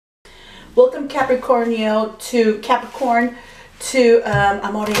Welcome Capricornio to Capricorn to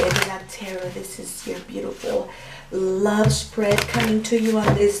Amoreebella Tarot. This is your beautiful love spread coming to you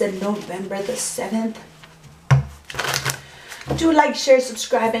on this November the 7th. Do like, share,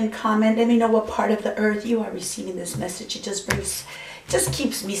 subscribe, and comment. Let me know what part of the earth you are receiving this message. It just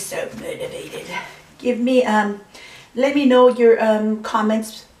keeps me so motivated. Give me let me know your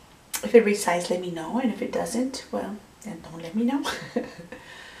comments. If it resides, let me know, and if it doesn't, well, then don't let me know.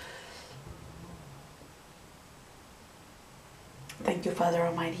 Thank you, Father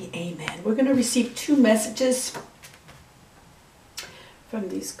Almighty. Amen. We're going to receive 2 messages from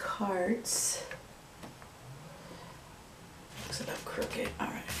these cards. Looks a little crooked. All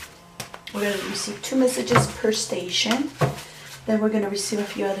right. We're going to receive 2 messages per station. Then we're going to receive a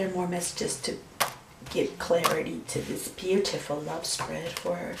few other more messages to give clarity to this beautiful love spread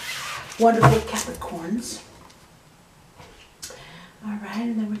for wonderful Capricorns. All right.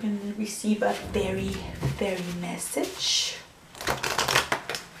 And then we're going to receive a very message.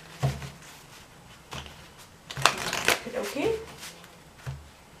 Okay.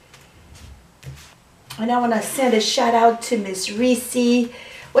 And I want to send a shout out to Miss Reese.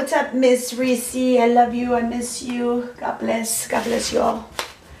 What's up, Miss Reese? I love you. I miss you. God bless. God bless you all.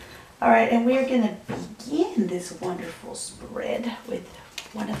 All right, and we're going to begin this wonderful spread with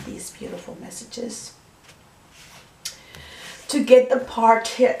one of these beautiful messages to get the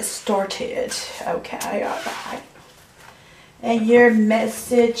party started. Okay, all right. And your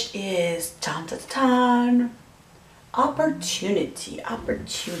message is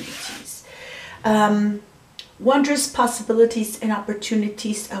opportunities. Wondrous possibilities and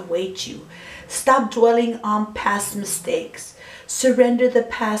opportunities await you. Stop dwelling on past mistakes. Surrender the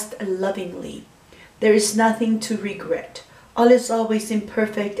past lovingly. There is nothing to regret. All is always in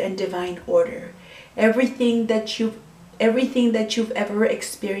perfect and divine order. Everything that you've ever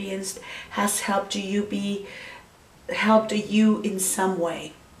experienced has helped you in some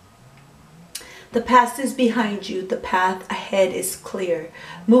way. The past is behind you. The path ahead is clear.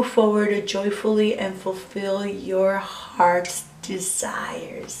 Move forward joyfully and fulfill your heart's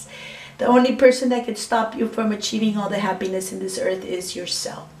desires. The only person that can stop you from achieving all the happiness in this earth is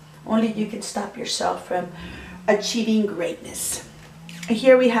yourself. Only you can stop yourself from achieving greatness.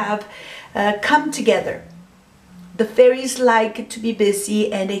 Here we have come together. The fairies like to be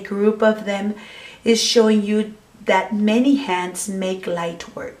busy, and a group of them is showing you that many hands make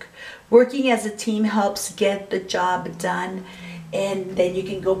light work. Working as a team helps get the job done, and then you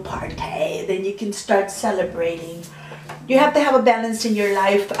can go party, then you can start celebrating. You have to have a balance in your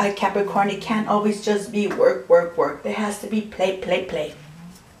life, Capricorn. It can't always just be work, work, work. There has to be play, play, play.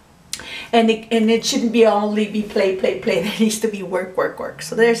 And it shouldn't be only be play, play, play. There needs to be work, work, work.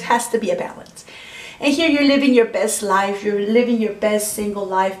 So there has to be a balance. And here you're living your best life. You're living your best single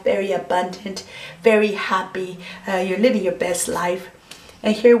life, very abundant, very happy. You're living your best life.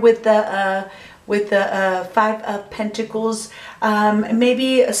 And here with the 5 of Pentacles,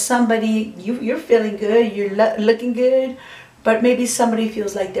 maybe somebody, you're feeling good, you're looking good, but maybe somebody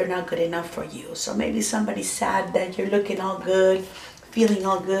feels like they're not good enough for you. So maybe somebody's sad that you're looking all good, feeling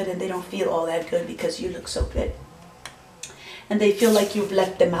all good, and they don't feel all that good because you look so good. And they feel like you've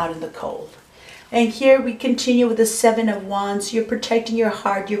left them out in the cold. And here we continue with the 7 of Wands. You're protecting your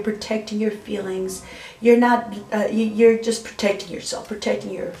heart. You're protecting your feelings. You're not. You're just protecting yourself,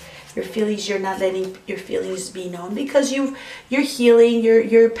 protecting your feelings. You're not letting your feelings be known because you're healing.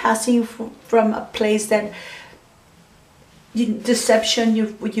 You're passing from a place that deception.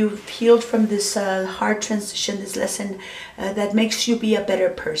 You've healed from this hard transition, this lesson that makes you be a better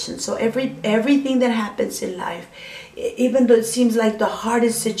person. So everything that happens in life, even though it seems like the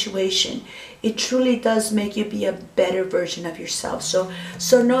hardest situation, it truly does make you be a better version of yourself. So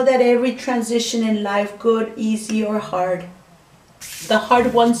know that every transition in life, good, easy, or hard, the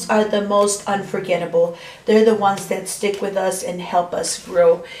hard ones are the most unforgettable. They're the ones that stick with us and help us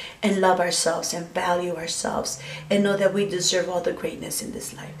grow and love ourselves and value ourselves and know that we deserve all the greatness in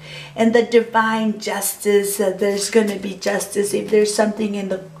this life. And the divine justice, there's going to be justice. If there's something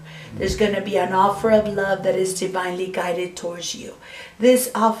there's going to be an offer of love that is divinely guided towards you.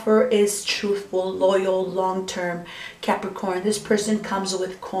 This offer is truthful, loyal, long-term, Capricorn. This person comes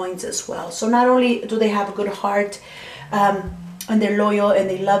with coins as well. So not only do they have a good heart, and they're loyal and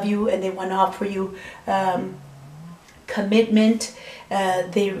they love you and they want to offer you commitment,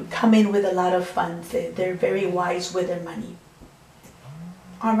 they come in with a lot of funds. They're very wise with their money.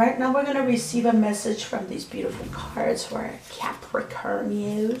 All right, now we're going to receive a message from these beautiful cards for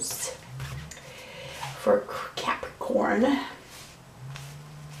Capricornios. For Capricorn.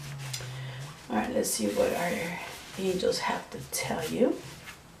 All right, let's see what our angels have to tell you.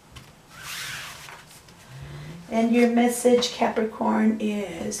 And your message, Capricorn,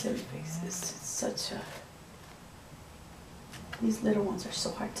 is, let me fix this, it's such a, these little ones are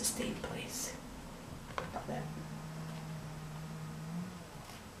so hard to stay in place. How about that?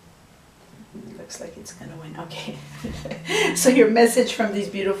 Looks like it's gonna win. Okay. So your message from these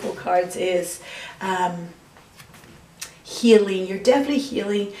beautiful cards is healing. You're definitely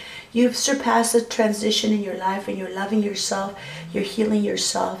healing. You've surpassed a transition in your life and you're loving yourself. You're healing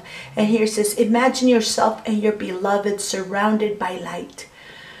yourself. And here it says, imagine yourself and your beloved surrounded by light.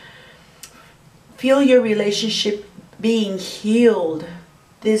 Feel your relationship being healed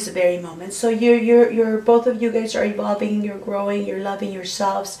this very moment. So you're both of you guys are evolving, you're growing, you're loving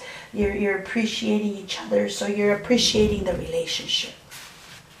yourselves, you're appreciating each other, so you're appreciating the relationship.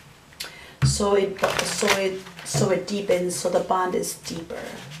 So it deepens, so the bond is deeper.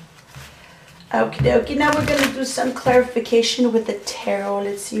 Okay, now we're going to do some clarification with the tarot.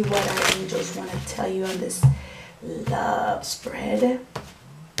 Let's see what our angels want to tell you on this love spread.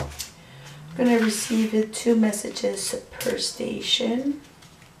 I'm going to receive 2 messages per station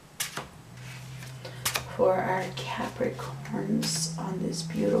for our Capricorns on this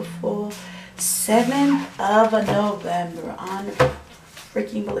beautiful 7th of November.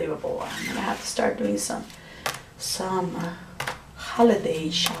 Freaking believable. I'm going to have to start doing some holiday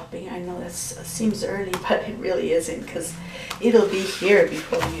shopping. I know that seems early, but it really isn't, because it'll be here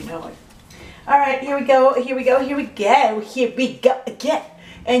before you know it. All right, here we go again.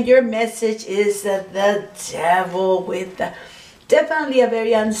 And your message is the devil, with definitely a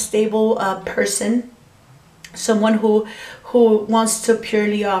very unstable person. Someone who wants to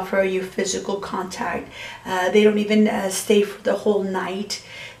purely offer you physical contact. They don't even stay for the whole night.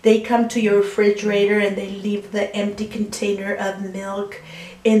 They come to your refrigerator and they leave the empty container of milk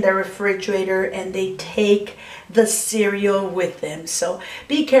in the refrigerator and they take the cereal with them. So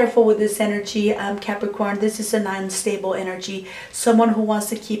be careful with this energy, Capricorn. This is an unstable energy. Someone who wants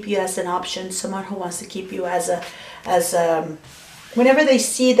to keep you as an option. Someone who wants to keep you as whenever they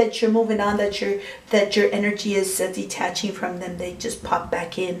see that you're moving on, that your energy is detaching from them, they just pop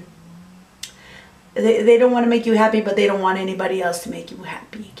back in. They don't want to make you happy, but they don't want anybody else to make you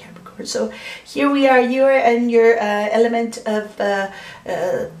happy, Capricorn. So here we are. You're in your element of,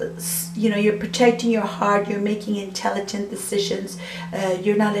 you're protecting your heart. You're making intelligent decisions.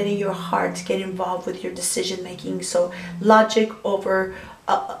 You're not letting your heart get involved with your decision making. So logic over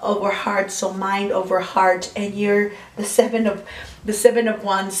heart, so mind over heart. And you're the seven of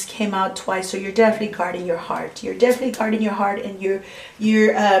wands came out twice, so you're definitely guarding your heart. You're definitely guarding your heart, and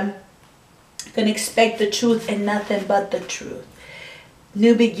you're gonna expect the truth and nothing but the truth.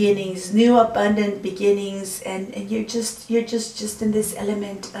 New beginnings, new abundant beginnings, and you're just in this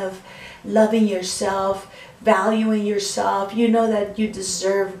element of loving yourself, valuing yourself. You know that you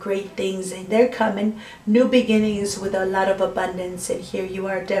deserve great things, and they're coming. New beginnings with a lot of abundance, and here you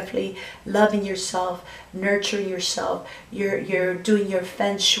are definitely loving yourself, nurturing yourself. You're doing your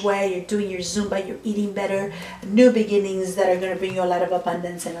feng shui, you're doing your Zumba, you're eating better. New beginnings that are going to bring you a lot of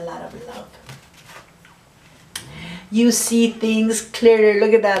abundance and a lot of love. You see things clearer.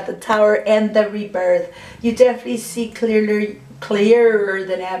 Look at that, the Tower and the Rebirth. You definitely see clearer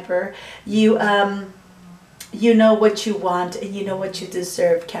than ever. You know what you want and you know what you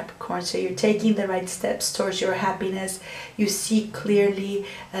deserve, Capricorn. So you're taking the right steps towards your happiness. You see clearly.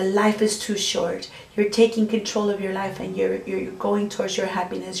 Life is too short. You're taking control of your life, and you're going towards your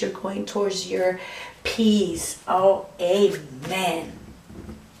happiness. You're going towards your peace. Oh, amen.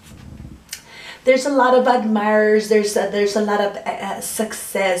 There's a lot of admirers. There's a lot of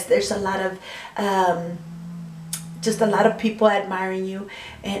success. There's a lot of just a lot of people admiring you,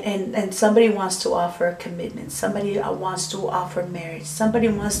 and somebody wants to offer a commitment. Somebody wants to offer marriage. Somebody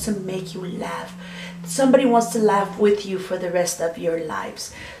wants to make you laugh. Somebody wants to laugh with you for the rest of your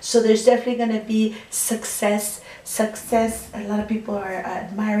lives. So there's definitely going to be success. A lot of people are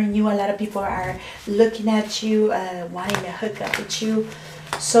admiring you. A lot of people are looking at you, wanting to hook up with you.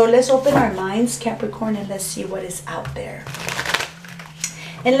 So let's open our minds, Capricorn, and let's see what is out there.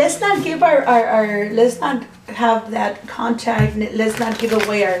 And let's not give let's not have that contact. Let's not give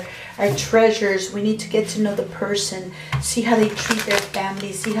away our treasures. We need to get to know the person, see how they treat their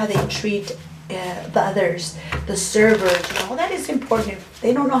family, see how they treat the others, the servers. You know, that is important. If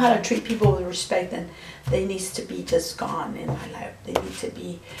they don't know how to treat people with respect, then they need to be just gone in my life. They need to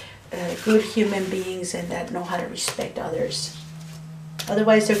be good human beings and that know how to respect others.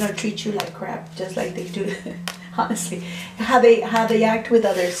 Otherwise, they're going to treat you like crap, just like they do. Honestly, how they act with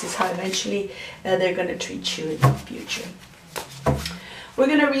others is how eventually they're going to treat you in the future. We're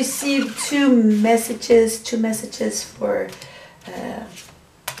going to receive two messages for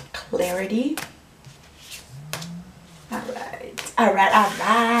clarity. All right. All right. All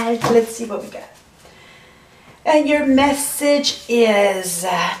right. Let's see what we got. And your message is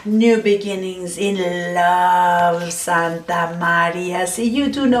new beginnings in love, Santa Maria. See,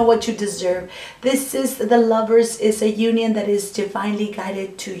 you do know what you deserve. This is the Lovers is a union that is divinely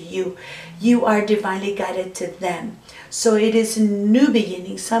guided to you. You are divinely guided to them. So it is a new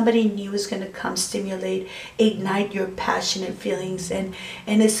beginning. Somebody new is going to come stimulate, ignite your passionate feelings. And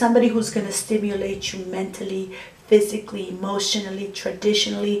it's somebody who's going to stimulate you mentally, physically, emotionally,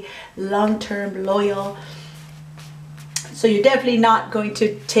 traditionally, long-term, loyal. So you're definitely not going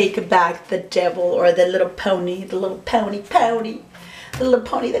to take back the devil or the little pony, the little pony, the little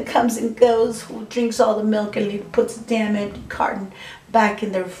pony that comes and goes, who drinks all the milk and puts the damn empty carton back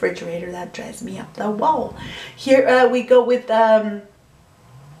in the refrigerator. That drives me up the wall. Here we go with,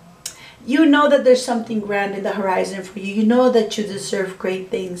 you know that there's something grand in the horizon for you. You know that you deserve great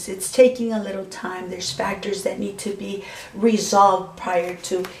things. It's taking a little time. There's factors that need to be resolved prior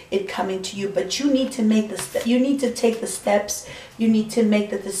to it coming to you. But you need to make you need to take the steps. You need to make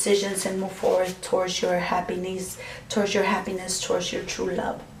the decisions and move forward towards your happiness, towards your true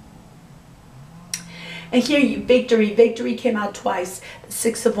love. And here, victory came out twice, the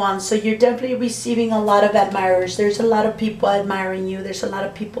Six of Wands. So you're definitely receiving a lot of admirers. There's a lot of people admiring you. There's a lot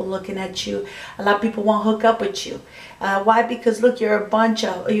of people looking at you. A lot of people want to hook up with you. Why? Because look,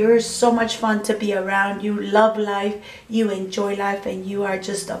 you're so much fun to be around. You love life, you enjoy life, and you are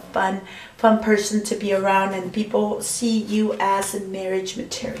just a fun person to be around. And people see you as a marriage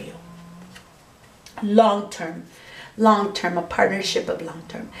material. Long-term, a partnership of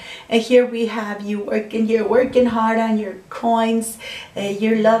long-term. And here we have you you're working hard on your coins,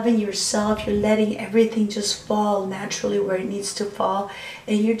 you're loving yourself, you're letting everything just fall naturally where it needs to fall,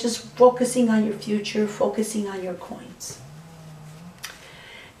 and you're just focusing on your future, focusing on your coins.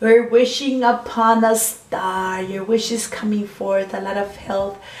 We're wishing upon a star. Your wish is coming forth. A lot of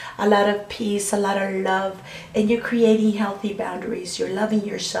health, a lot of peace, a lot of love. And you're creating healthy boundaries. You're loving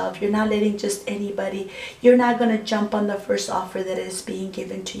yourself. You're not letting just anybody. You're not going to jump on the first offer that is being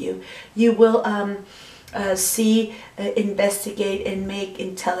given to you. You will investigate and make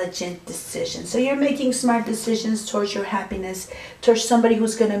intelligent decisions. So you're making smart decisions towards your happiness, towards somebody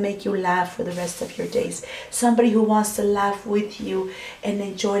who's going to make you laugh for the rest of your days, somebody who wants to laugh with you and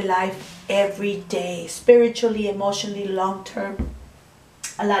enjoy life every day, spiritually, emotionally, long term.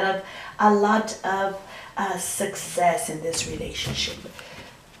 A lot of success in this relationship.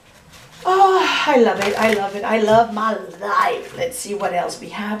 Oh, I love it. I love it. I love my life. Let's see what else we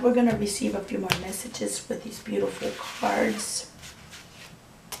have. We're going to receive a few more messages with these beautiful cards.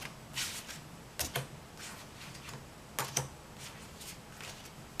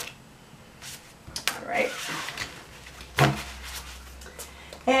 All right.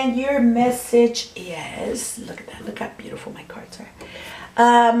 And your message is, look at that. Look how beautiful my cards are.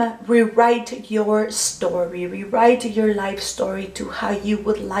 Rewrite your story. Rewrite your life story to how you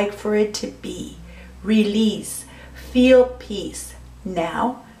would like for it to be. Release. Feel peace.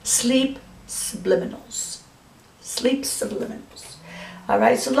 Now, sleep subliminals. Sleep subliminals. All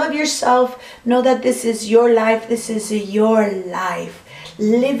right, so love yourself. Know that this is your life. This is your life.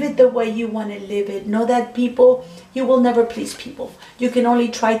 Live it the way you want to live it. Know that you will never please people. You can only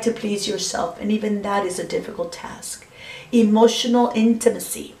try to please yourself, and even that is a difficult task. Emotional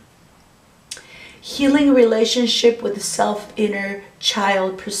intimacy. Healing relationship with the self-inner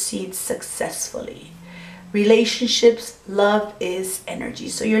child proceeds successfully. Relationships, love is energy.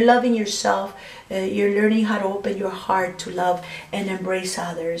 So you're loving yourself. You're learning how to open your heart to love and embrace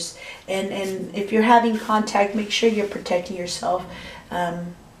others. And if you're having contact, make sure you're protecting yourself.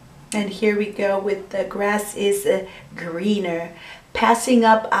 And here we go with the grass is greener. Passing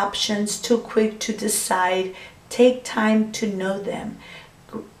up options, too quick to decide. Take time to know them.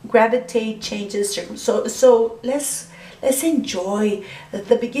 Gravitate changes. So let's enjoy.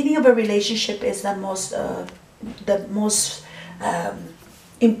 The beginning of a relationship is the most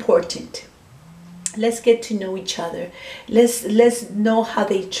important. Let's get to know each other. Let's know how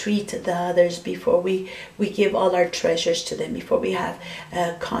they treat the others before we give all our treasures to them, before we have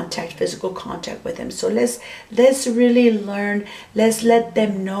physical contact with them. So let's really learn. Let's let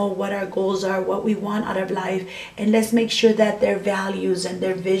them know what our goals are, what we want out of life, and let's make sure that their values and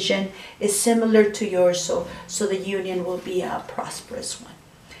their vision is similar to yours, so the union will be a prosperous one.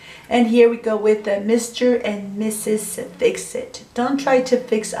 And here we go with Mr. and Mrs. Fix It. Don't try to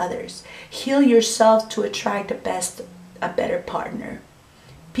fix others. Heal yourself to attract a better partner.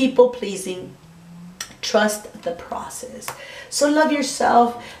 People pleasing Trust the process. So love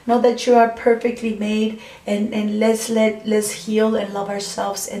yourself. Know that you are perfectly made, and let's heal and love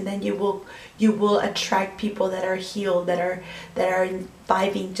ourselves, and then you will attract people that are healed, that are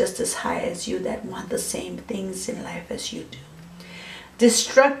vibing just as high as you, that want the same things in life as you do.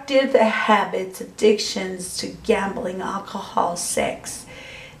 Destructive habits, addictions to gambling, alcohol, sex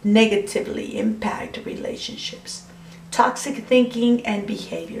negatively impact relationships. Toxic thinking and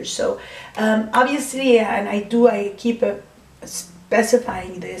behavior. So obviously, and I keep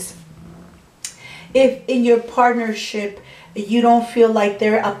specifying this, if in your partnership you don't feel like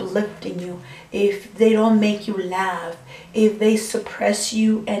they're uplifting you, if they don't make you laugh, if they suppress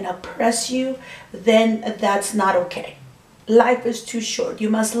you and oppress you, then that's not okay. Life is too short. You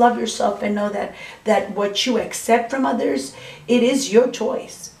must love yourself and know that what you accept from others, it is your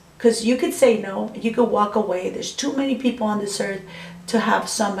choice. Because you could say no, you could walk away. There's too many people on this earth to have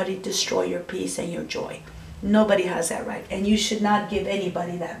somebody destroy your peace and your joy. Nobody has that right, and you should not give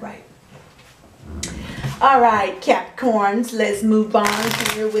anybody that right. All right, Capricorns, let's move on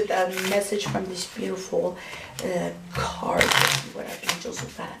here with a message from this beautiful card. What our angels are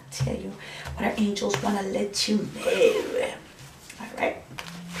going to tell you, what our angels want to let you know. All right.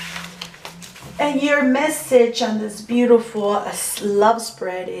 And your message on this beautiful love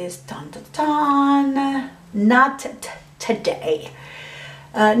spread is dun dun dun. Not today.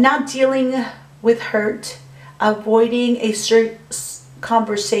 Not dealing with hurt, avoiding a certain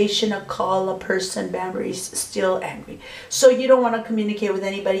conversation, a call, a person, boundaries, still angry. So you don't want to communicate with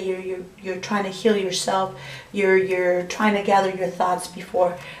anybody. You're trying to heal yourself. You're trying to gather your thoughts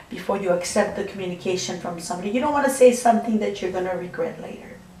before you accept the communication from somebody. You don't want to say something that you're going to regret later.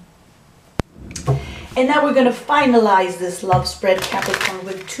 And now we're going to finalize this love spread, Capricorn,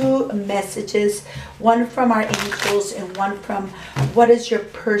 with two messages. One from our angels and one from what does your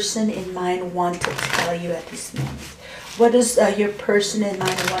person in mind want to tell you at this moment. What does your person in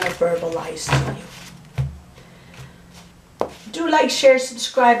mind want to verbalize to you? Do like, share,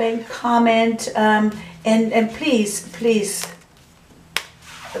 subscribe, and comment. And please,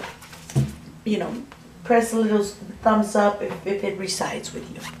 you know, press a little thumbs up if it resides with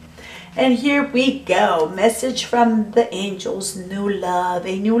you. And here we go. Message from the angels. New love.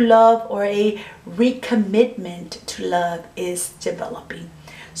 A new love or a recommitment to love is developing.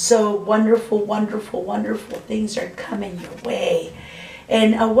 So wonderful, wonderful, wonderful things are coming your way.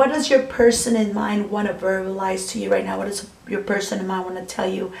 And what does your person in mind want to verbalize to you right now? What does your person in mind want to tell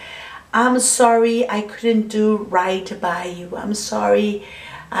you? I'm sorry I couldn't do right by you. I'm sorry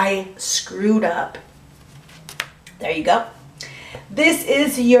I screwed up. There you go. This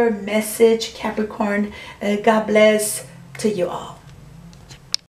is your message, Capricorn. God bless to you all.